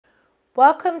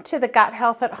Welcome to the Gut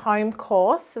Health at Home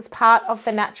course as part of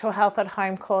the Natural Health at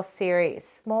Home course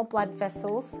series. Small blood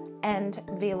vessels and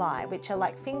villi, which are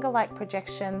like finger-like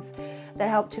projections that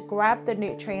help to grab the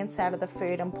nutrients out of the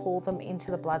food and pull them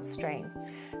into the bloodstream.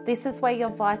 This is where your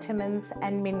vitamins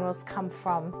and minerals come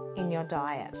from in your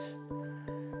diet.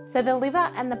 So the liver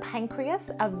and the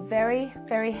pancreas are very,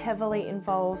 very heavily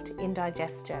involved in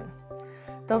digestion.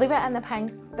 The liver and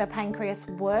the pancreas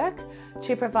work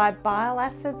to provide bile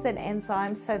acids and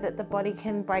enzymes so that the body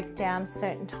can break down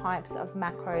certain types of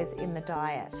macros in the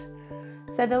diet.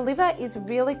 So the liver is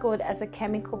really good as a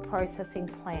chemical processing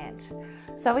plant.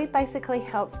 So it basically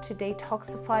helps to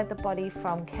detoxify the body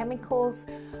from chemicals,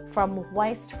 from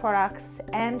waste products,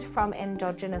 and from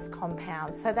endogenous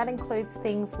compounds. So that includes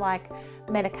things like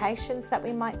medications that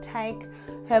we might take,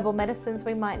 herbal medicines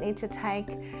we might need to take,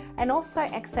 and also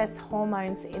excess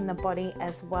hormones in the body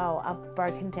as well are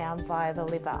broken down via the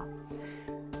liver.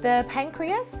 The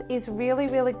pancreas is really,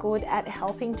 really good at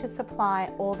helping to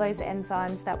supply all those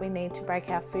enzymes that we need to break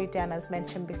our food down, as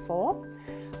mentioned before,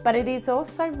 but it is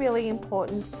also really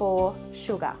important for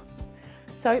sugar.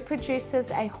 So it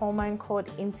produces a hormone called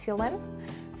insulin.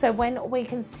 So when we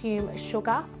consume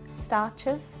sugar,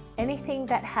 starches, anything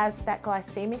that has that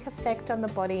glycemic effect on the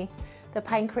body, the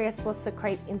pancreas will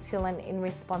secrete insulin in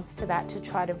response to that to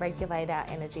try to regulate our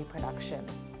energy production.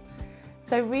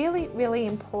 So really, really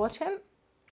important